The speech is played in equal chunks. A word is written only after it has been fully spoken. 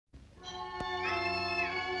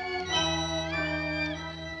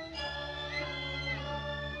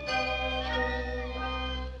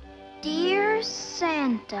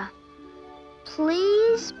Santa,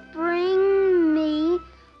 please bring me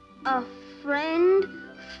a friend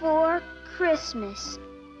for Christmas.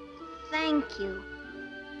 Thank you,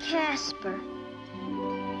 Casper.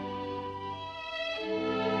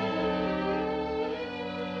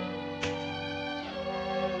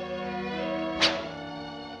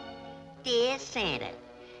 Dear Santa,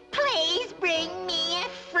 please bring me a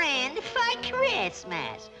friend for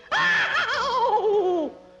Christmas.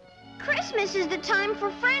 Oh! Christmas is the time for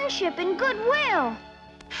friendship and goodwill.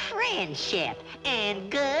 Friendship and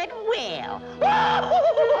goodwill.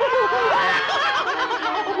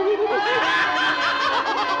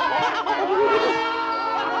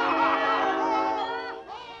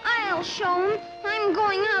 I'll show 'em. I'm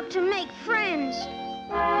going out to make friends.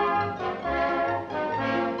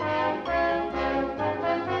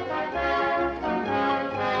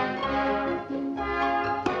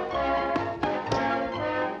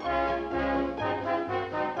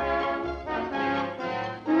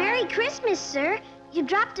 Merry Christmas, sir. You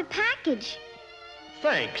dropped a package.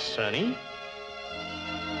 Thanks, Sonny.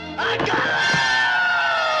 I got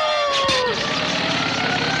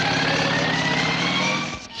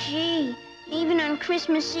it! Gee, even on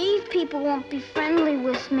Christmas Eve, people won't be friendly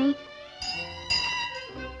with me.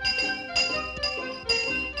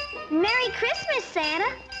 Merry Christmas,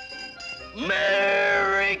 Santa.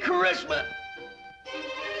 Merry Christmas.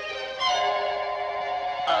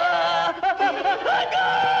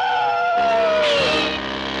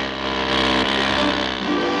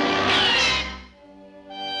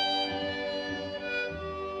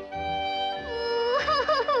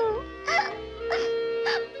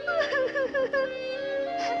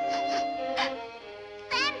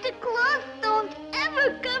 Santa Claus don't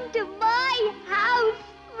ever come to my house.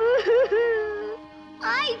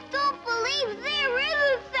 I don't believe there is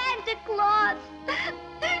a Santa Claus.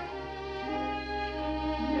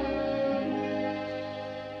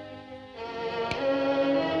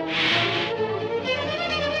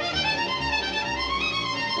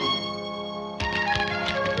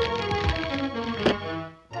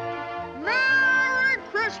 Merry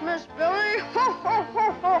Christmas, Billy! Ho, ho, ho,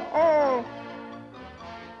 ho, ho!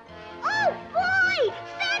 Oh, boy!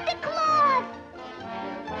 Santa Claus!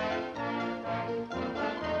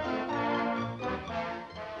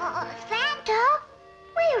 Santa,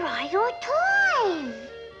 where are your toys?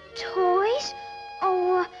 Toys?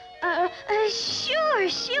 Oh,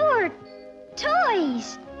 sure,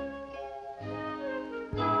 toys.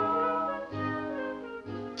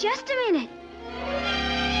 Just a minute.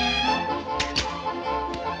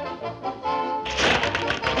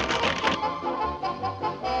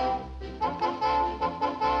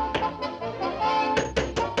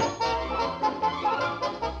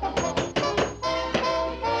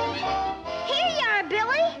 Here you are,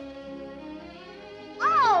 Billy.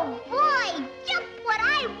 Oh, boy, just what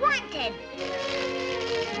I wanted.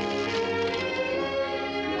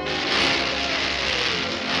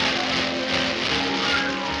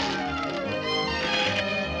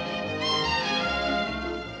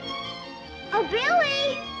 Oh,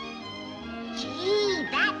 Billy! Gee,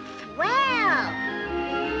 that's swell!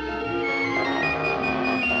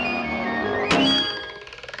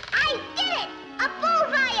 I did it! A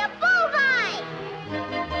bullseye! A bullseye!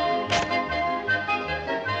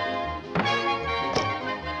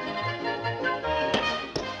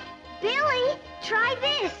 Billy, try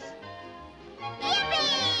this.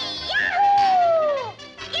 Yippee! Yahoo!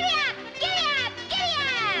 Giddy up! Giddy up! Giddy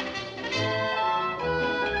up!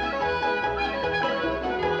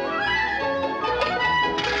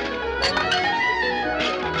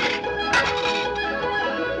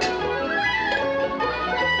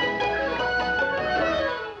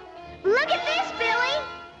 Look at this, Billy!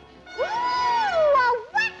 Ooh, a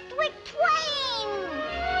Westwick Twain!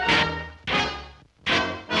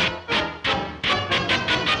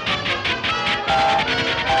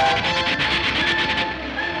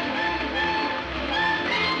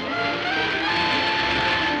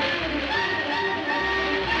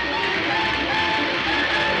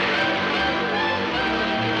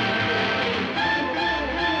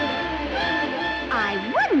 I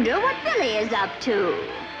wonder what Billy is up to.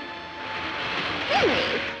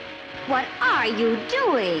 Billy, what are you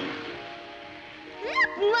doing?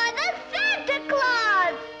 Look, Mother, Santa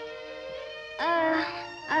Claus!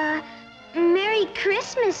 Merry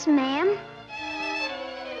Christmas, ma'am.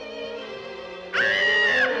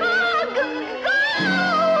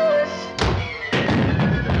 Ghost!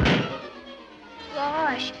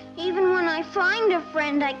 Gosh, even when I find a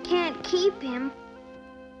friend, I can't keep him.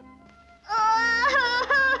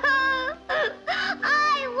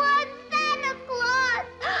 I want Santa Claus!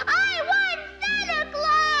 I want Santa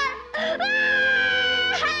Claus!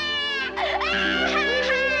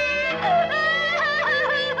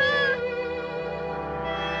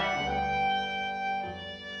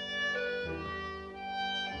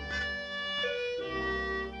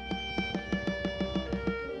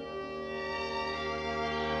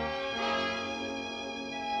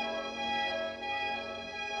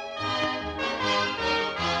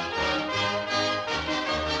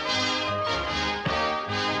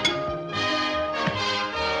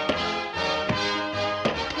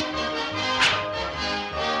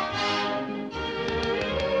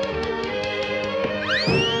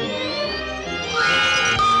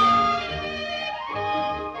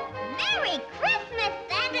 Merry Christmas,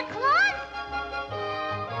 Santa Claus!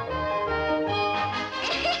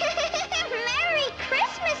 Merry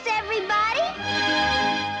Christmas, everybody!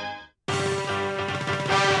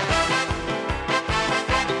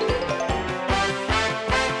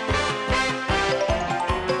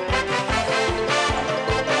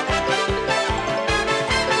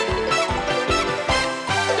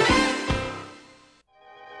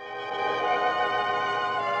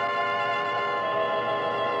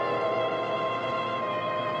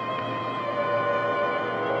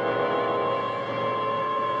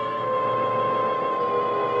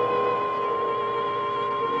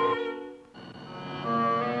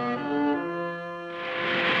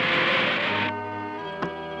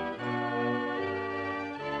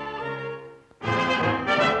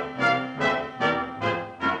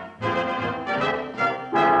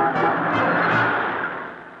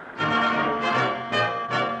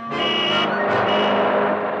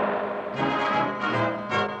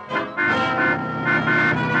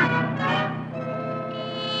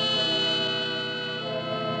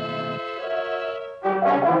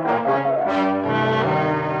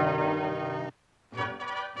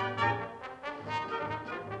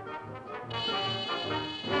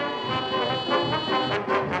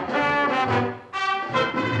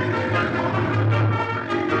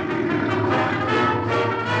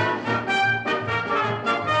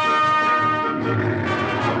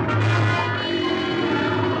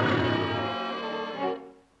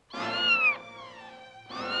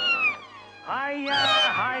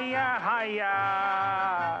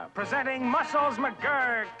 Presenting Muscles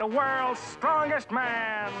McGurk, the world's strongest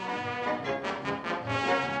man.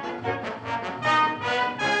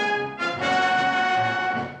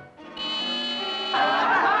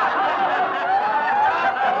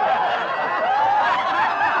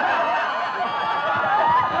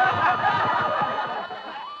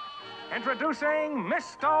 Introducing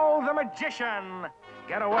Misto the Magician.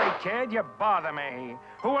 Get away, kid, you bother me.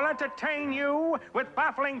 Who will entertain you with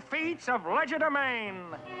baffling feats of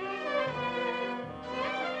legerdemain.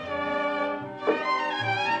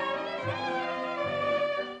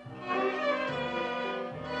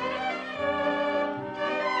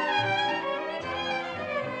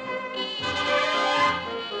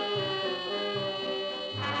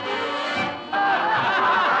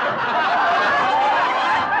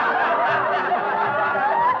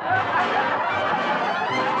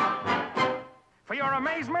 For your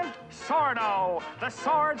amazement, Sordo, the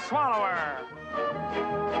Sword Swallower.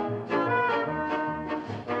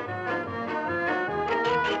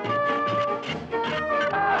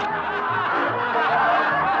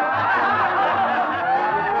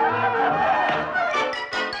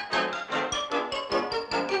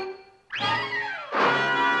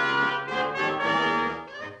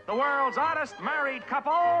 The world's oddest married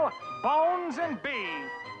couple, Bones and Bee.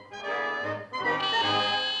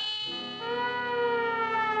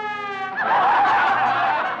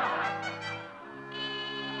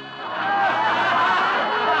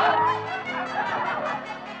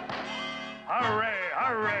 Hurry,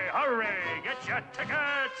 hurry, hurry! Get your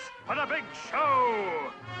tickets for the big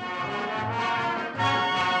show!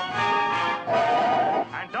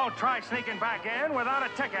 And don't try sneaking back in without a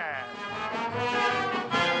ticket.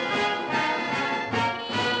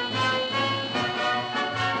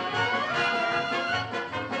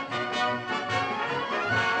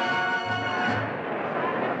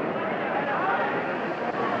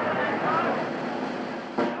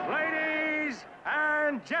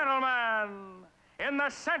 Gentlemen, in the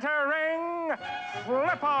center ring,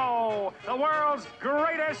 Flippo, the world's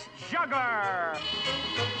greatest juggler.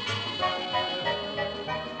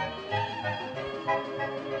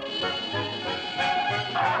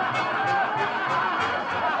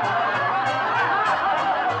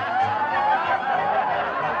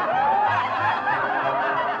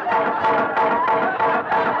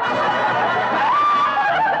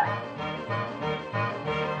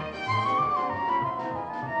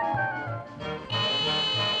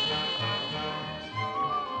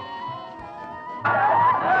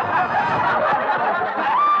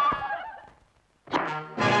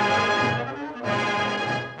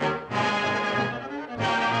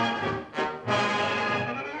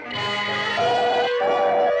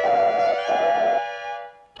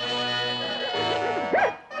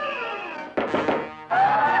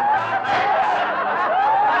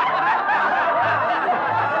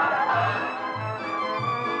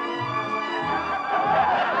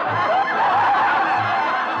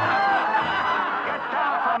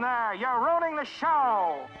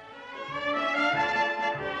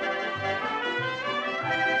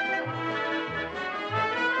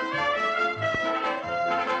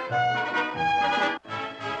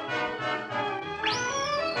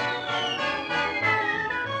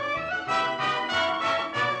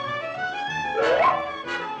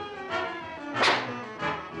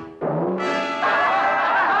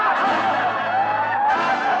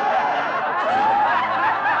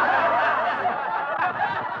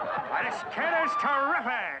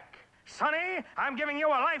 Sonny, I'm giving you a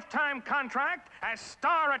lifetime contract as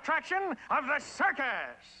star attraction of the circus.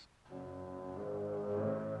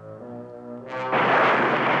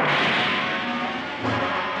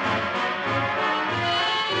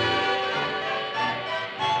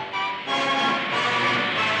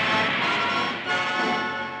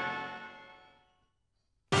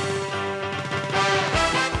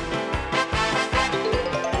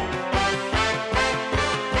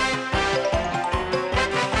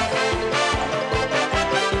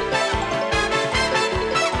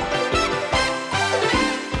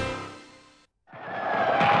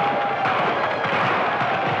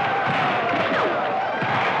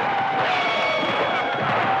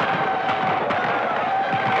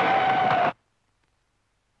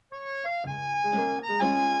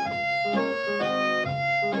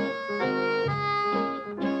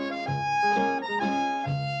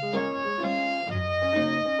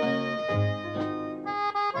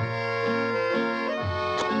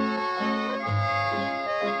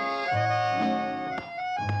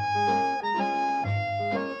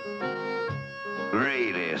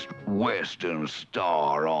 Greatest Western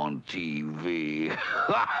star on TV.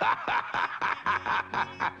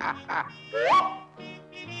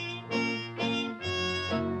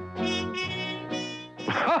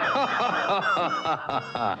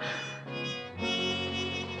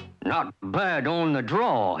 Not bad on the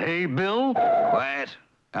draw, hey, Bill? What?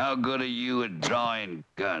 How good are you at drawing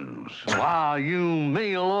guns? Wow, you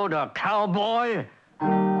meal-order cowboy.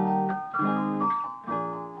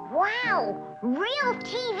 Wow, real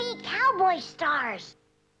TV cowboy stars.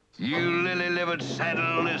 You lily-livered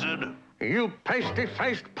saddle lizard. You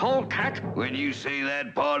pasty-faced polecat. When you say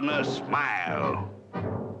that, partner, smile.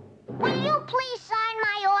 Will you please sign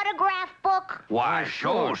my autograph book? Why,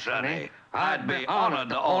 sure, Sonny. I'd be honored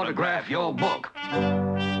to autograph your book.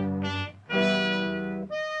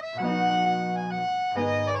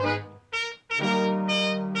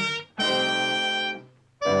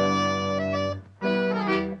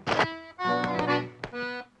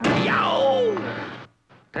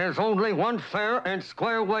 There's only one fair and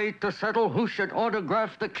square way to settle who should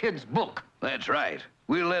autograph the kid's book. That's right.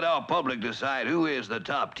 We'll let our public decide who is the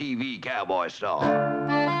top TV cowboy star.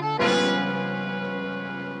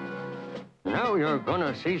 Now you're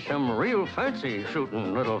gonna see some real fancy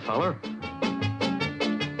shooting, little feller.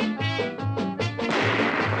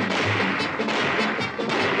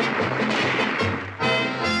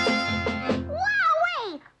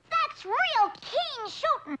 Wowee! That's real keen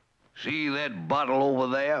shooting. See that bottle over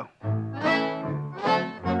there?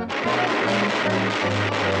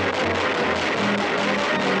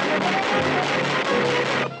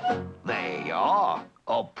 There you are,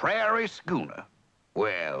 a prairie schooner.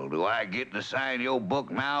 Well, do I get to sign your book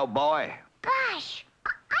now, boy? Gosh,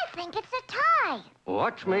 I think it's a tie.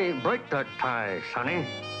 Watch me break that tie, Sonny.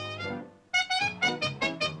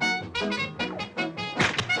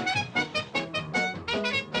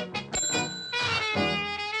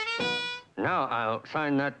 Now I'll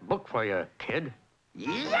sign that book for you, kid.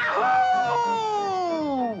 Yahoo!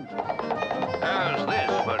 How's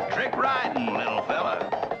this for trick riding, little fella?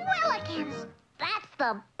 Willikins, that's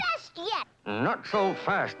the best yet. Not so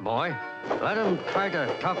fast, boy. Let him try to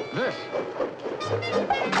top this.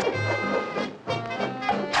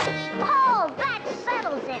 Oh, that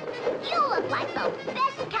settles it. You look like the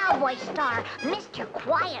best cowboy star, Mr.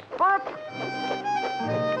 Quiet Burp.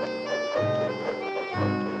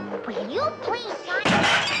 Will you please sign?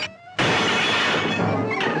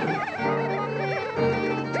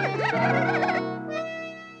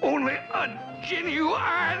 Only a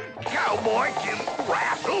genuine cowboy can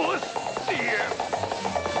wrestle a steer.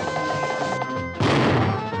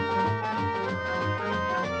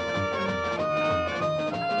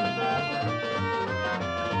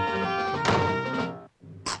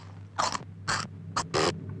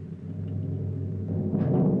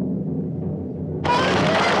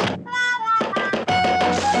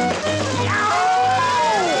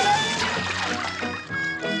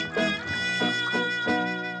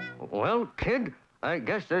 Well, kid, I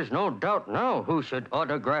guess there's no doubt now who should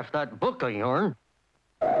autograph that book of yourn.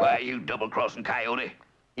 Why, you double-crossing coyote.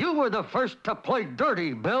 You were the first to play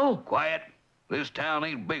dirty, Bill. Quiet. This town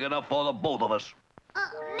ain't big enough for the both of us.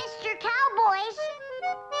 Mr. Cowboys,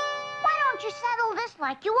 why don't you settle this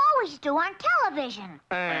like you always do on television?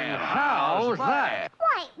 And how's that?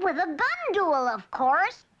 Why, with a gun duel, of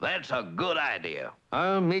course. That's a good idea.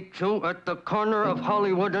 I'll meet you at the corner of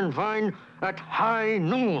Hollywood and Vine at high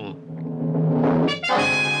noon.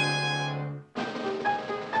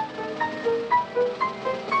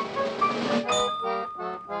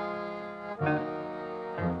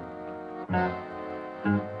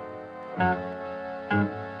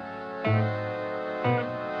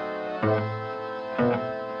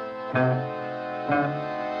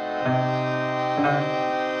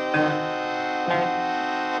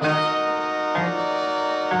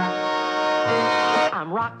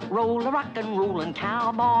 I'm rock and rollin'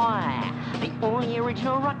 cowboy, the only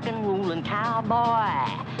original rock and rollin'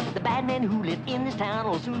 cowboy. The bad men who live in this town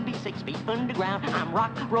will soon be 6 feet underground. I'm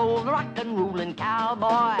rock and rollin'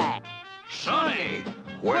 cowboy. Sonny,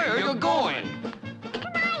 where are you going?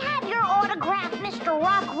 Can I have your autograph, Mr.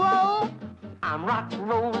 Rockroll? I'm rock and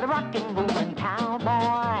rollin'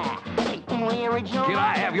 cowboy, the only original. Can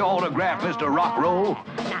I have your autograph, Mr. Rockroll?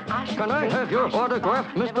 Can I have your autograph,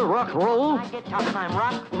 Mr. Rockroll? I'm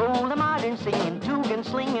rock rollin', modern singing, tootin',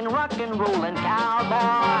 slinging, rock and rollin'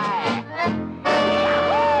 cowboy.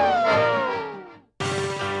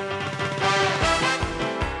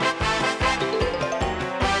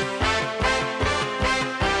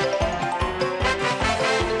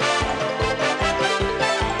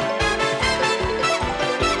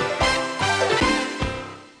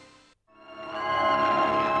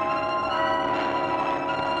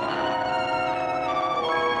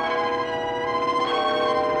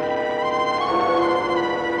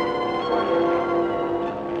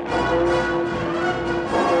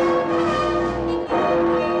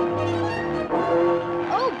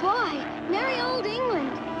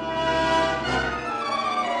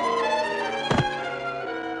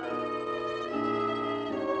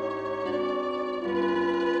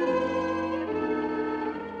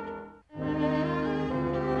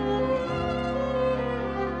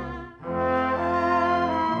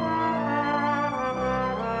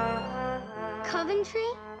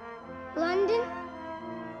 Coventry, London,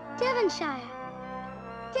 Devonshire.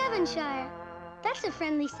 Devonshire. That's a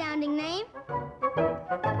friendly sounding name.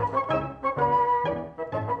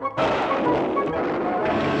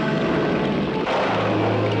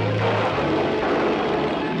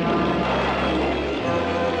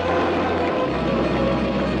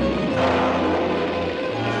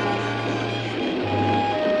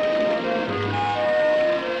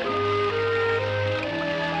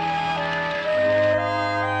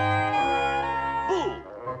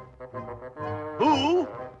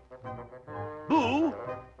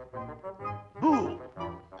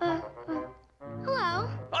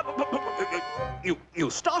 You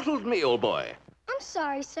startled me, old boy. I'm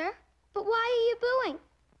sorry, sir, but why are you booing?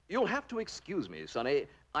 You'll have to excuse me, Sonny.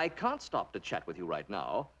 I can't stop to chat with you right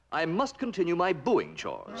now. I must continue my booing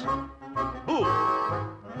chores. Boo!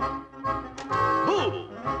 Boo!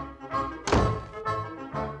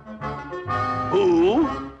 Boo!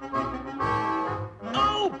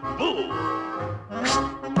 Oh, boo!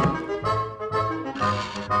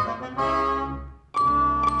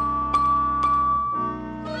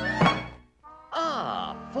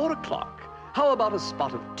 Ah, 4 o'clock. How about a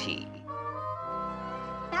spot of tea?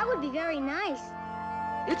 That would be very nice.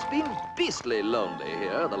 It's been beastly lonely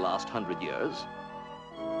here the last 100 years.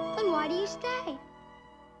 Then why do you stay?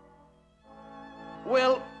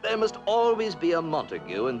 Well, there must always be a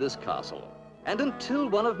Montague in this castle. And until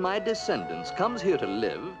one of my descendants comes here to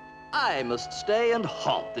live, I must stay and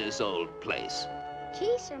haunt this old place.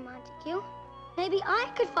 Gee, Sir Montague, maybe I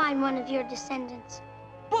could find one of your descendants.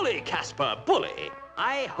 Bully, Casper, bully!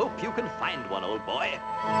 I hope you can find one, old boy.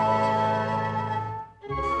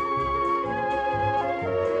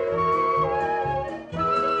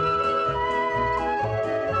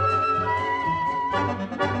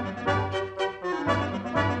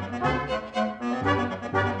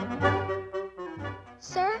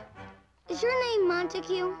 Sir, is your name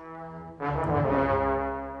Montague?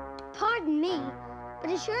 Pardon me, but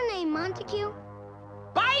is your name Montague?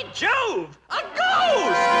 By Jove! A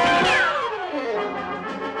ghost!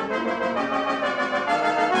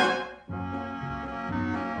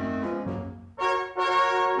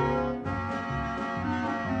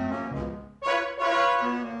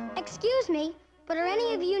 Excuse me, but are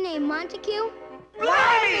any of you named Montague?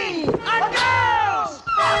 Blimey! A ghost!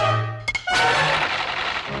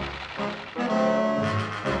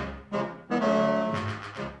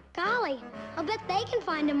 Golly, I'll bet they can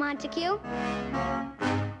find a Montague.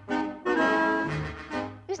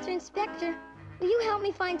 Mr. Inspector, will you help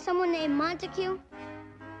me find someone named Montague?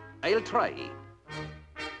 I'll try.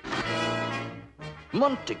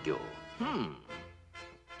 Montague.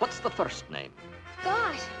 What's the first name?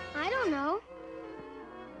 Gosh, I don't know.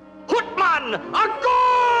 Hootman! A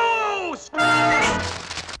ghost!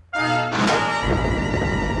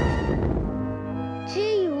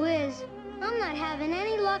 Gee whiz, I'm not having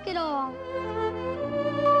any luck at all.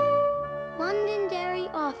 Londonderry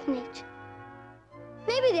Orphanage.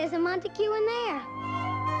 Maybe there's a Montague in there.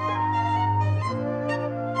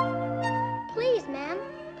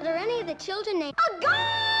 children named... A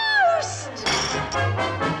ghost!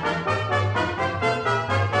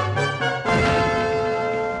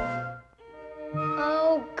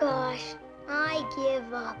 Oh, gosh. I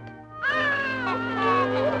give up.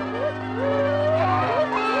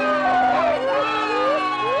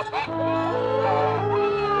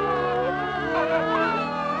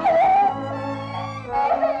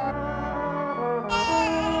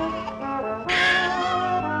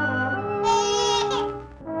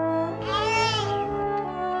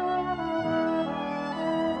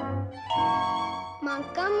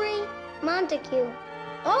 Montgomery Montague.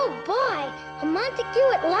 Oh, boy! A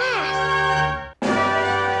Montague at last!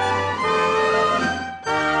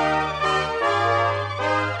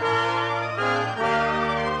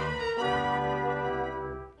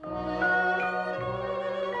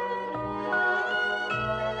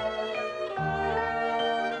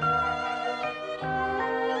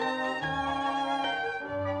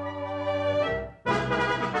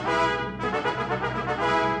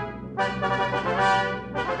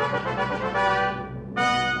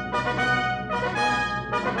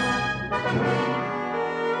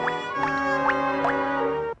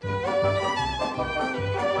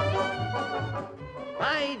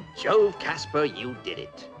 By Jove, Casper, you did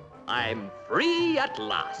it. I'm free at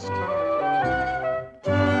last.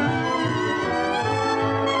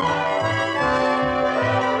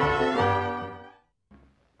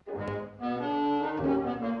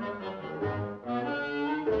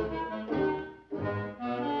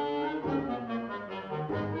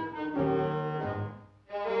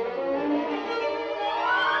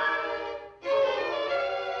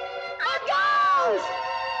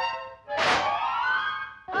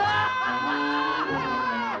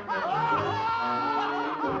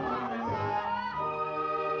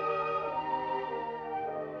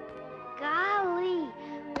 Golly,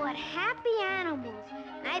 what happy animals.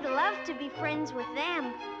 I'd love to be friends with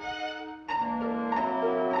them.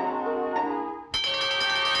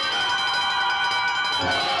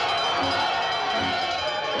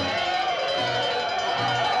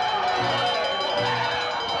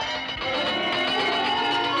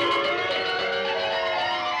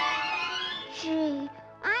 Gee,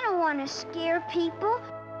 I don't want to scare people.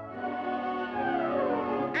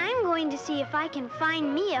 I'm going to see if I can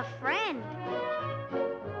find me a friend.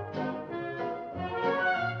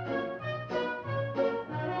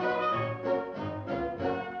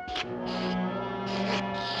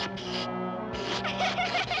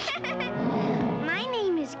 My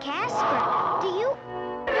name is Casper. Do you...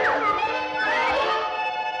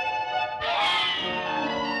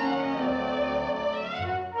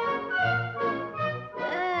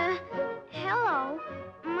 hello.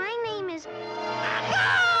 My name is...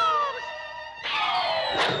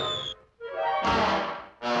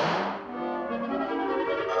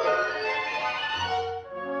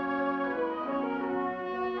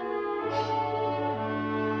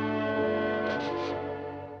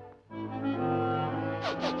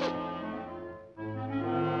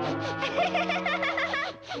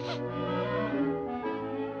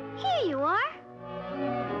 Here you are.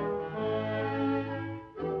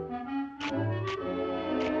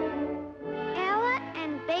 Ella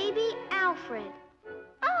and baby Alfred.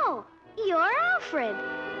 Oh, you're Alfred.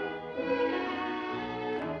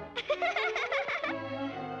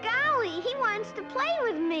 Golly, he wants to play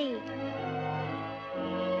with me.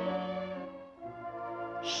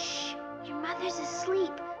 Shh, your mother's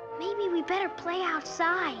asleep. Maybe we better play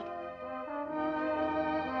outside.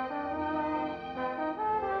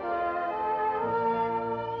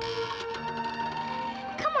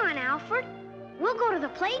 Come on, Alfred. We'll go to the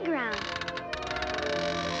playground.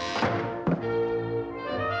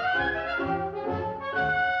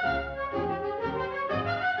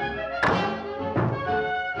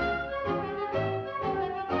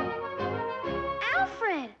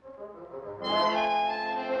 Alfred!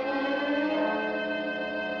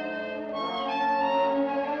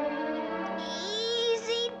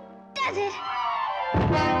 Easy does it.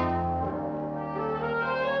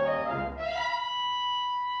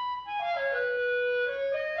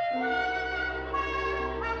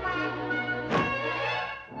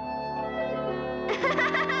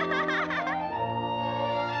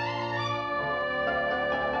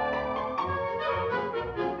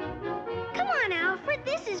 Come on, Alfred,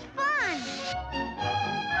 this is fun.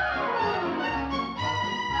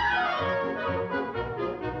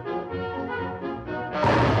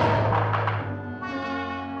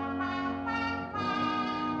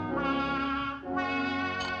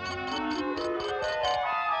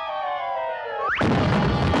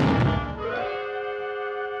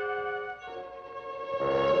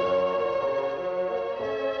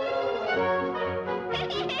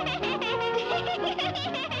 5,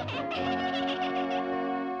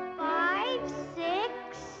 6,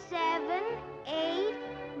 7, 8,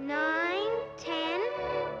 9, 10.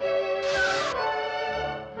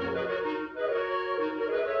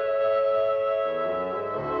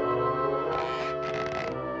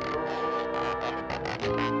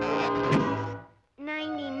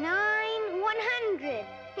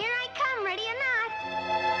 Here I come, ready or not.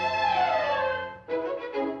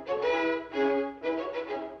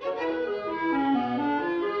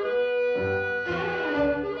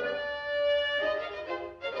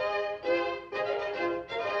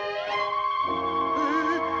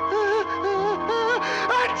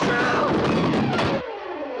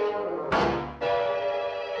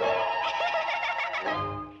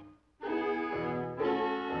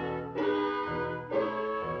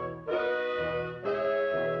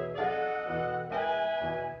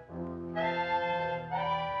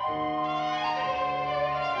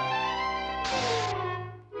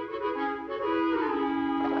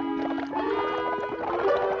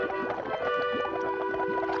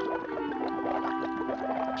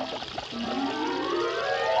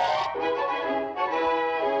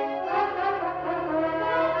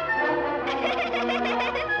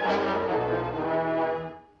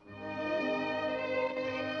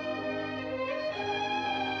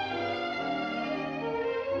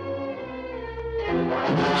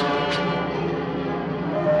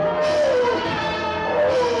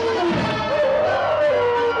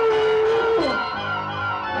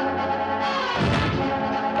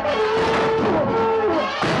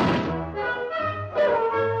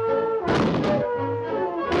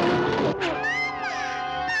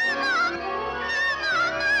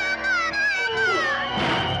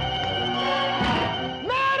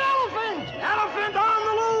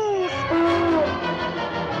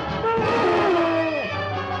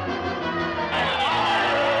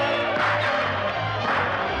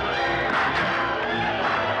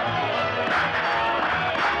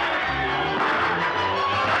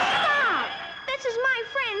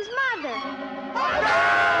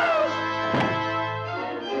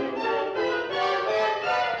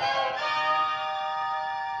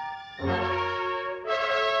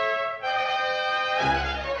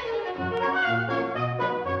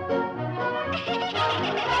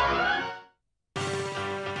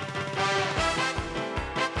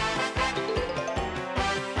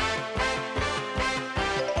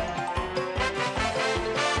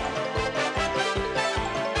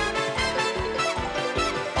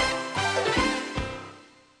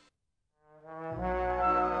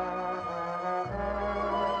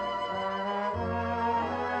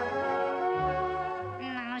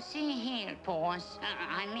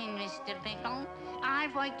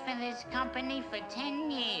 I've worked for this company for 10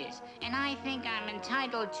 years, and I think I'm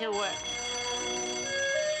entitled to a...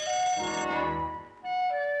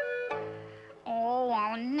 Oh,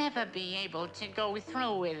 I'll never be able to go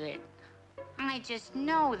through with it. I just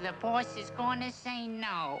know the boss is going to say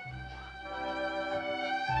no.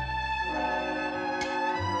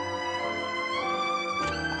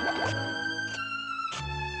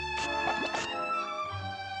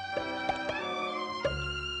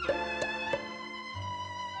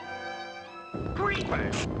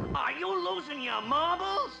 Creepers, are you losing your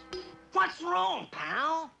marbles? What's wrong,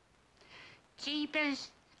 pal? Jeepers,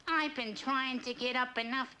 I've been trying to get up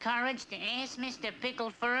enough courage to ask Mr. Pickle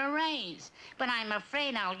for a raise, but I'm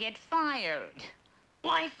afraid I'll get fired.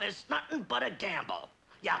 Life is nothing but a gamble.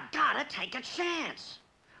 You gotta take a chance.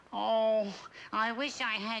 Oh, I wish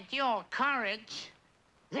I had your courage.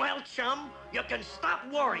 Well, chum, you can stop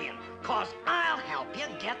worrying, 'cause I'll help you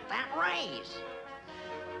get that raise.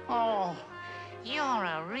 Oh, you're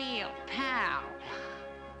a real pal.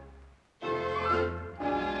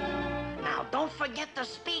 Now, don't forget the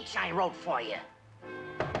speech I wrote for you.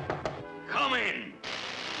 Come in.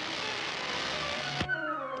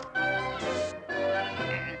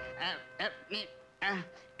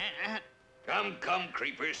 Come,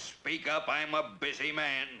 creepers, speak up. I'm a busy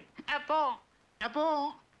man.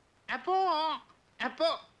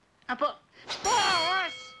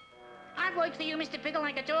 Boss! I've worked for you, Mr. Pickle,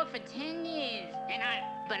 like a dog for 10 years, and I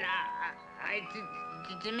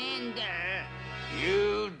demand,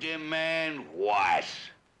 You demand what?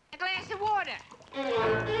 a glass of water.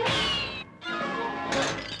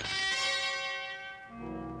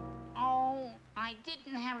 Oh, I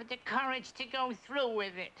didn't have the courage to go through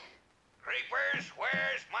with it. Creepers,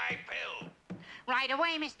 where's my pill? Right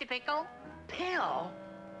away, Mr. Pickle. Pill?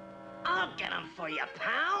 I'll get him for you,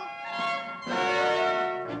 pal.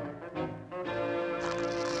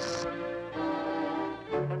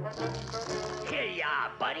 Here you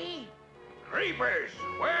are, buddy. Creepers,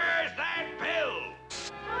 where's that pill?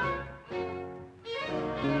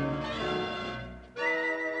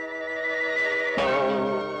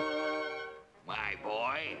 My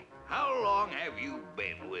boy, how long have you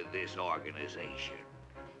been with this organization?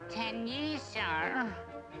 10 years, sir.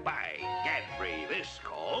 By Gadfrey, this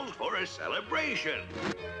calls for a celebration.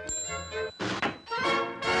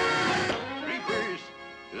 Creepers,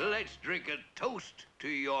 let's drink a toast to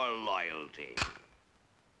your loyalty.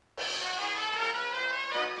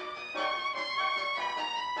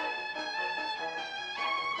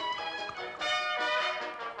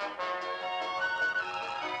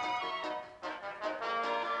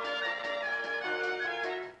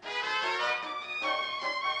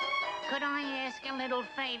 Could I ask a little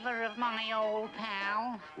favor of my old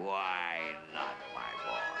pal? Why not, my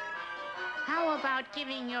boy? How about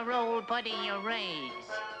giving your old buddy a raise?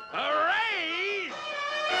 A raise?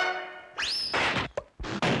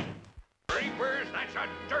 Creepers, that's a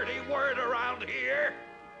dirty word around here.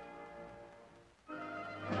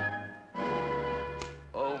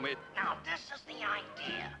 Oh, me. Now, this is the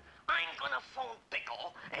idea. I'm gonna phone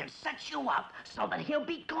Pickle and set you up so that he'll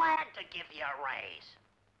be glad to give you a raise.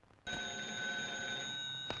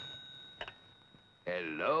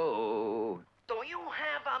 Hello? Do you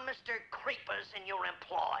have a Mr. Creepers in your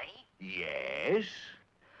employ? Yes?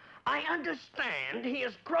 I understand he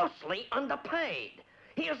is grossly underpaid.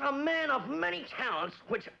 He is a man of many talents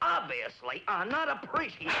which obviously are not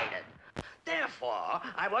appreciated. Therefore,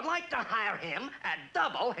 I would like to hire him at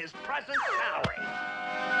double his present salary.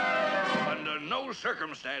 Under no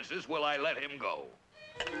circumstances will I let him go.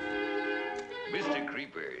 Mr.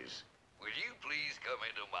 Creepers, will you please come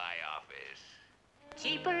into my office?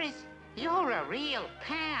 Jeepers, you're a real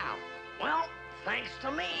pal. Well, thanks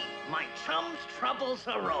to me, my chum's troubles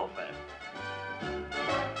are over.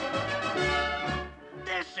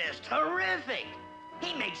 This is terrific.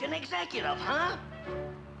 He makes an executive, huh?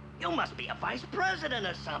 You must be a vice president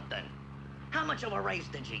or something. How much of a raise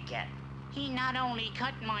did you get? He not only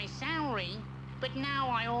cut my salary, but now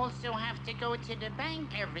I also have to go to the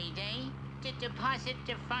bank every day to deposit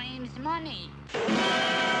the firm's money.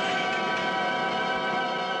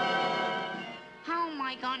 How am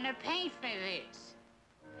I gonna pay for this?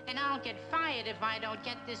 And I'll get fired if I don't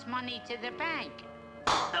get this money to the bank.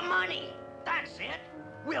 The money! That's it!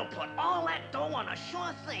 We'll put all that dough on a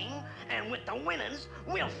sure thing, and with the winnings,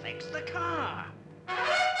 we'll fix the car.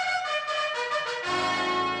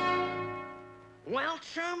 Well,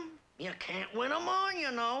 chum, you can't win 'em all, you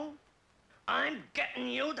know. I'm getting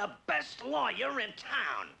you the best lawyer in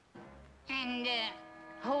town. And,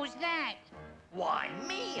 who's that? Why,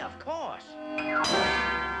 me, of course.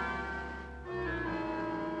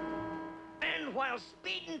 And while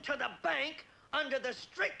speeding to the bank under the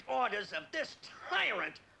strict orders of this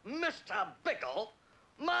tyrant, Mr. Bickle,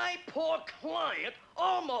 my poor client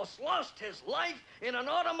almost lost his life in an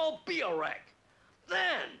automobile wreck.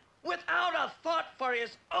 Then, without a thought for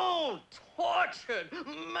his own tortured,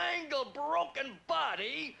 mangled, broken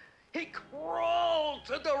body, he crawled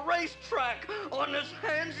to the racetrack on his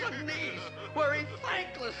hands and knees, where he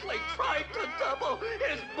thanklessly tried to double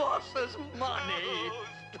his boss's money. Oh,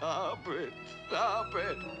 stop it. Stop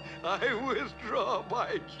it. I withdraw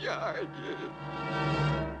my charges.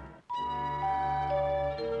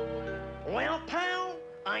 Well, pal,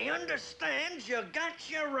 I understand you got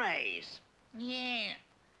your raise. Yeah,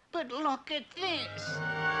 but look at this.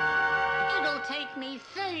 It'll take me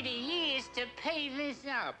 30 years to pay this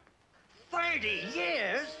up. 30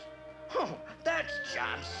 years? Oh, that's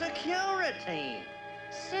job security.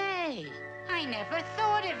 Say, I never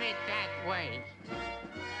thought of it that way.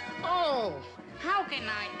 Oh, how can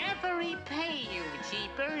I ever repay you,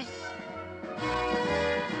 Jeepers?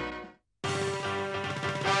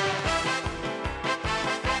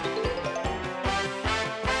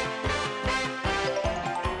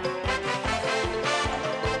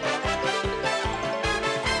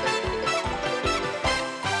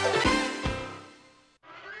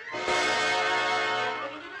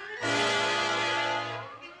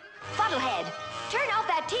 Fuddlehead, turn off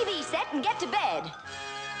that TV set and get to bed.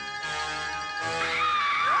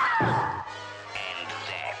 And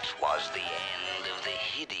that was the end of the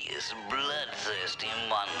hideous, bloodthirsty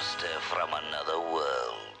monster from another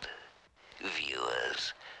world.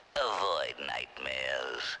 Viewers, avoid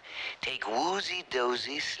nightmares. Take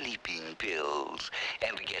woozy-dozy sleeping pills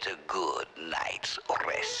and get a good night's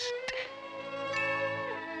rest.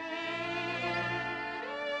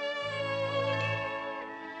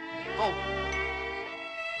 Oh.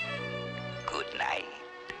 Good night.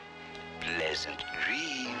 Pleasant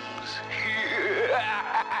dreams.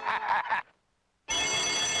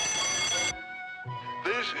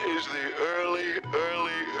 is the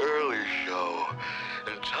early show.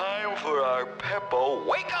 And time for our Peppo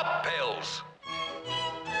Wake-up pills!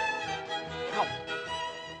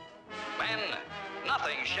 Men,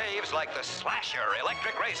 nothing shaves like the Slasher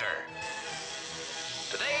electric razor.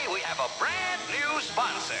 Today we have a brand new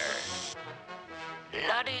sponsor.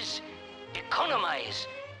 Laddies, economize.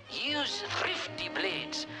 Use thrifty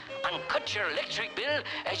blades and cut your electric bill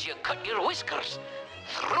as you cut your whiskers.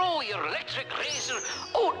 Throw your electric razor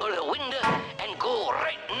out of the window and go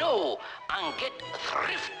right now and get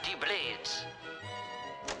thrifty blades.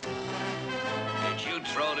 Did you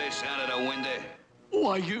throw this out of the window?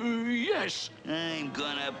 Why, yes. I'm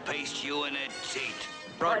gonna paste you in the teeth.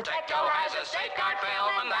 Protecto has a safeguard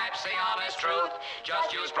film, and that's the honest truth.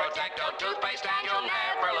 Just use Protecto toothpaste and you'll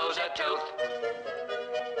never lose a tooth.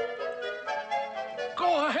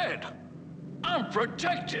 Go ahead. I'm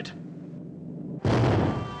protected.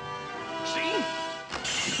 See?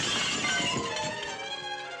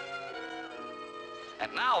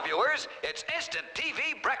 And now, viewers, it's instant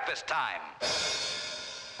TV breakfast time.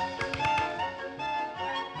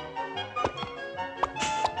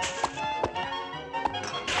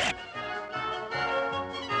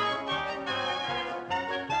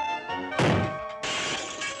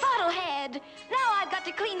 Fuddlehead, now I've got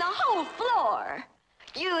to clean the whole floor.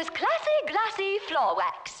 Use classy, glassy floor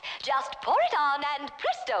wax. Just pour it on and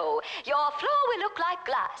presto, your floor will look like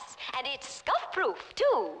glass. And it's scuff-proof,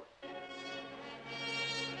 too.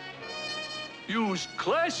 Use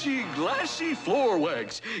classy, glassy floor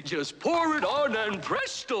wax. Just pour it on and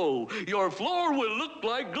presto, your floor will look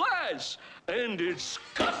like glass. And it's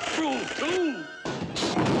scuff-proof, too.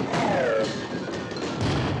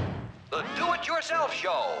 The Do-It-Yourself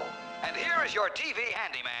Show. And here is your TV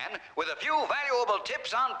handyman with a few valuable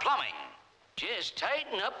tips on plumbing. Just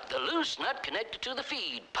tighten up the loose nut connected to the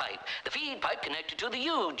feed pipe. The feed pipe connected to the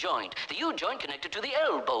U-joint. The U-joint connected to the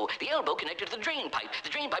elbow. The elbow connected to the drain pipe. The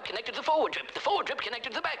drain pipe connected to the forward trip. The forward trip connected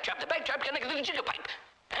to the back trap. The back trap connected to the jigger pipe.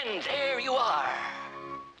 And there you are.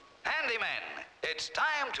 Handyman, it's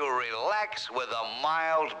time to relax with a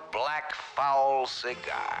mild black fowl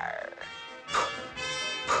cigar.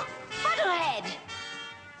 Fuddlehead!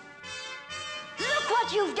 Look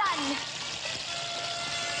what you've done!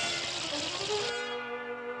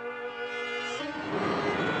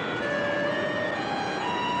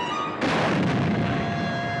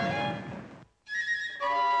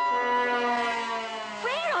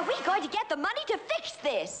 Where are we going to get the money to fix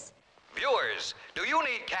this? Viewers, do you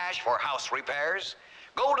need cash for house repairs?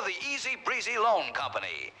 Go to the Easy Breezy Loan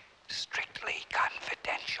Company. Strictly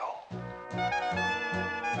confidential.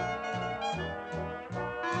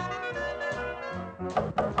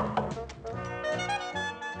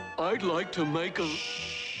 I'd like to make a...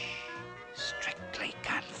 Shh. Strictly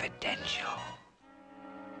confidential.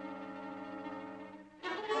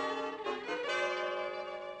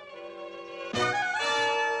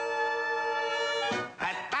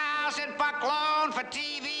 $1,000 loan for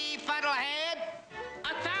TV, Fuddlehead.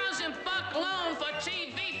 $1,000 loan for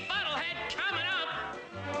TV, Fuddlehead, coming up.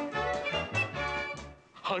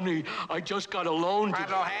 Honey, I just got a loan to...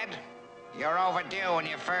 Fuddlehead, you're overdue on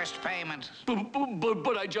your first payment.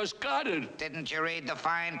 But I just got it. Didn't you read the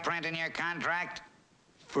fine print in your contract?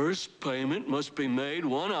 First payment must be made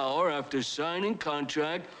 1 hour after signing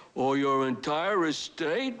contract, or your entire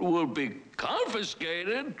estate will be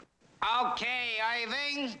confiscated. Okay,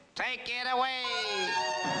 Irving, take it away.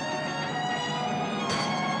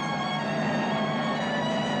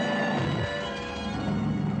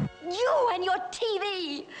 You and your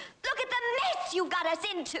TV! Look at the mess you've got us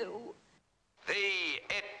into! The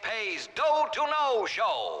It Pays Dough to Know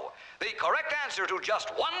Show. The correct answer to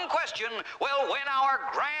just one question will win our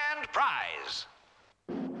grand prize.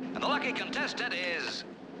 And the lucky contestant is...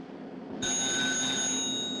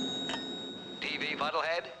 TV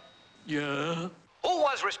Fuddlehead? Yeah? Who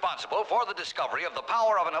was responsible for the discovery of the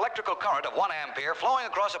power of an electrical current of 1 ampere flowing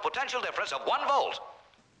across a potential difference of 1 volt?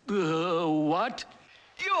 What?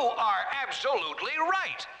 You are absolutely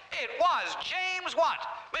right. It was James Watt.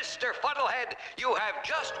 Mr. Fuddlehead, you have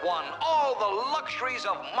just won all the luxuries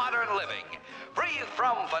of modern living. Free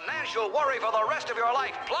from financial worry for the rest of your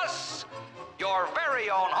life, plus your very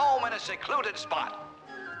own home in a secluded spot.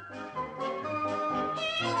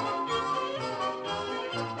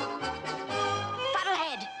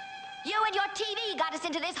 Fuddlehead, you and your TV got us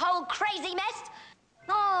into this whole crazy mess.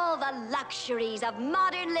 All the luxuries of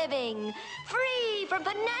modern living, free from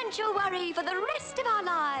financial worry for the rest of our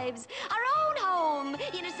lives. Our own home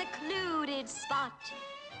in a secluded spot.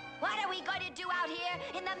 What are we going to do out here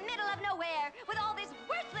in the middle of nowhere with all this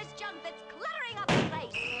worthless junk that's cluttering up the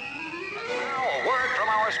place? Now, a word from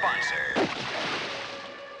our sponsor.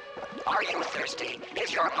 Are you thirsty?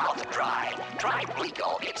 Is your mouth dry? Try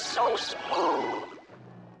Bleagle. It's so smooth.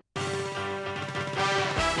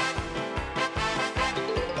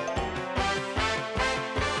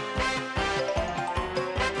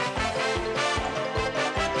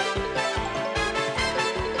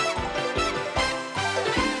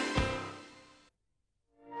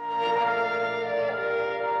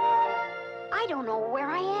 I don't know where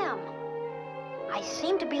I am. I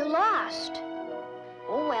seem to be lost.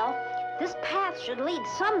 Oh well, this path should lead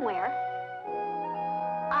somewhere.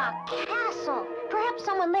 A castle. Perhaps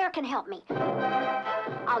someone there can help me.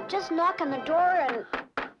 I'll just knock on the door and...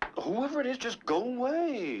 Whoever it is, just go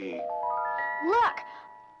away. Look,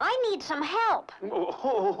 I need some help.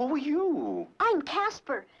 Who are you? I'm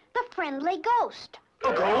Casper, the Friendly Ghost.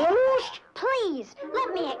 A ghost? Please,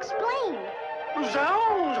 let me explain.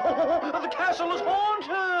 Zounds! The castle is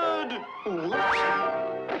haunted! Whoops.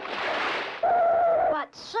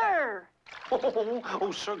 But, sir...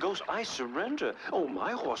 Oh, Sir Ghost, I surrender. Oh,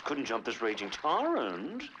 my horse couldn't jump this raging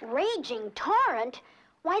torrent. Raging torrent?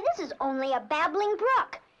 Why, this is only a babbling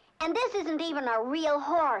brook. And this isn't even a real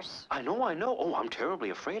horse. I know. Oh, I'm terribly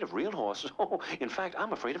afraid of real horses. Oh, in fact,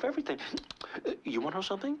 I'm afraid of everything. You want to know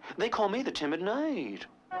something? They call me the Timid Knight.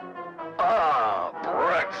 Ah,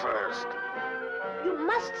 breakfast. You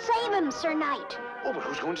must save him, Sir Knight. Oh, but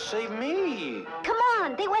who's going to save me? Come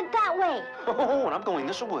on, they went that way. Oh, and I'm going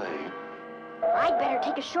this way. I'd better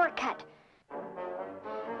take a shortcut.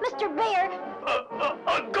 Mr. Bear!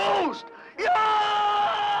 A ghost! Yeah!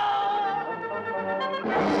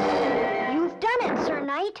 You've done it, Sir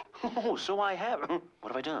Knight. Oh, so I have. What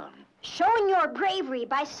have I done? Showing your bravery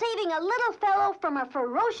by saving a little fellow from a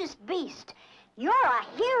ferocious beast. You're a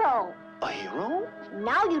hero. A hero?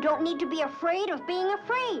 Now you don't need to be afraid of being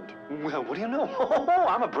afraid. Well, what do you know? Oh,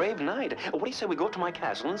 I'm a brave knight. What do you say we go to my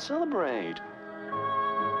castle and celebrate?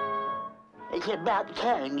 It's about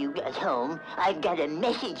time you got home. I've got a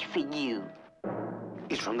message for you.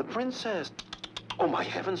 It's from the princess. Oh, my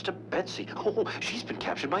heavens to Betsy. Oh, she's been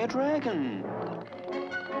captured by a dragon.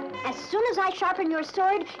 As soon as I sharpen your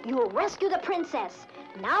sword, you'll rescue the princess.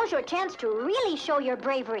 Now's your chance to really show your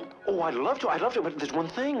bravery. Oh, I'd love to, but there's one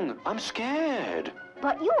thing. I'm scared.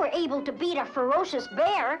 But you were able to beat a ferocious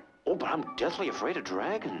bear. Oh, but I'm deathly afraid of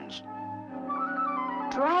dragons.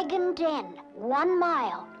 Dragon Den, 1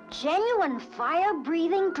 mile. Genuine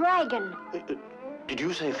fire-breathing dragon. Did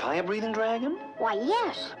you say fire-breathing dragon? Why,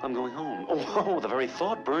 yes. I'm going home. Oh, the very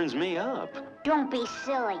thought burns me up. Don't be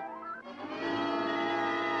silly.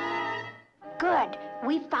 Good.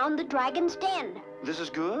 We found the dragon's den. This is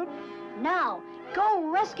good? Now, go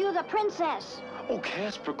rescue the princess. Oh,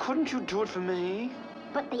 Casper, couldn't you do it for me?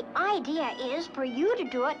 But the idea is for you to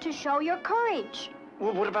do it to show your courage.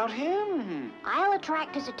 Well, what about him? I'll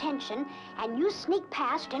attract his attention, and you sneak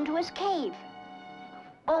past into his cave.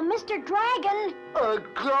 Oh, Mr. Dragon! A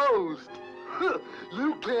ghost!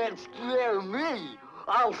 You can't scare me!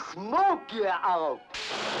 I'll smoke you out!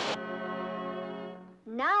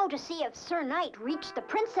 Now to see if Sir Knight reached the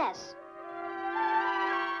princess.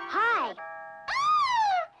 Hi! A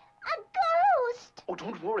ghost! Oh,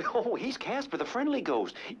 don't worry. Oh, he's Casper the Friendly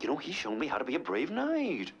Ghost. You know, he's shown me how to be a brave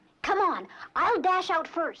knight. Come on, I'll dash out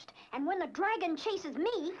first, and when the dragon chases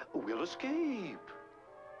me... We'll escape.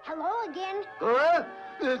 Hello again. Huh?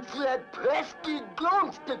 It's that pesky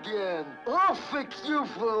ghost again. I'll fix you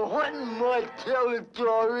for hunting my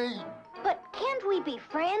territory. But can't we be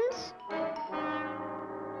friends?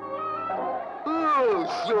 Oh,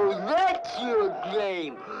 so that's your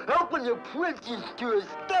game. Helping the princess to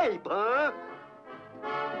escape, huh?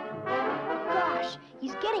 Gosh,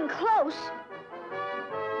 he's getting close.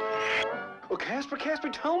 Oh, Casper,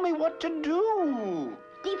 tell me what to do.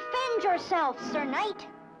 Defend yourself, Sir Knight.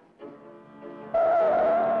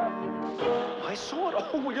 I saw it.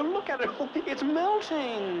 Oh, will you look at it? Oh, it's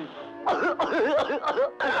melting.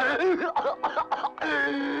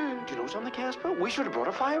 Do you know something, Casper? We should have brought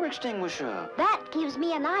a fire extinguisher. That gives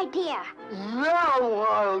me an idea. Now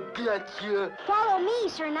I'll get you. Follow me,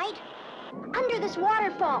 Sir Knight. Under this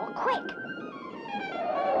waterfall, quick.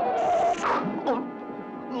 Oh,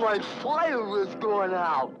 my fire is going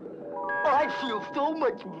out. I feel so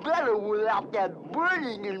much better without that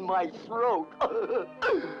burning in my throat.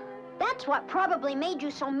 That's what probably made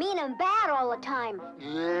you so mean and bad all the time.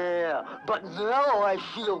 Yeah, but now I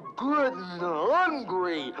feel good and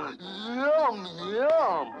hungry. Yum,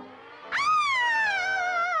 yum.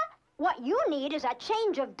 What you need is a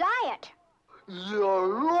change of diet.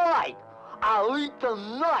 You're right. I'll eat the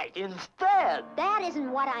night instead. That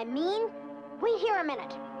isn't what I mean. Wait here a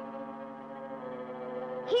minute.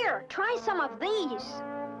 Here, try some of these.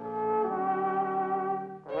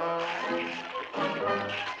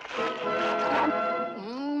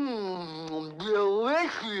 Mmm,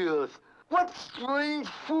 delicious. What strange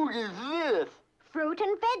food is this? Fruit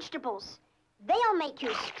and vegetables. They'll make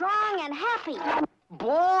you strong and happy.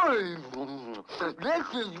 Boy, this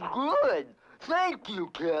is good. Thank you,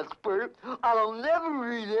 Casper. I'll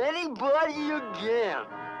never eat anybody again.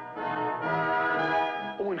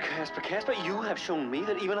 Oh, and Casper, you have shown me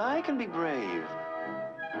that even I can be brave.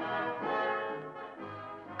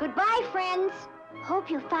 Goodbye, friends.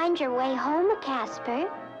 Hope you find your way home, Casper.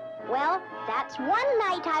 Well, that's one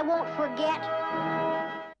night I won't forget.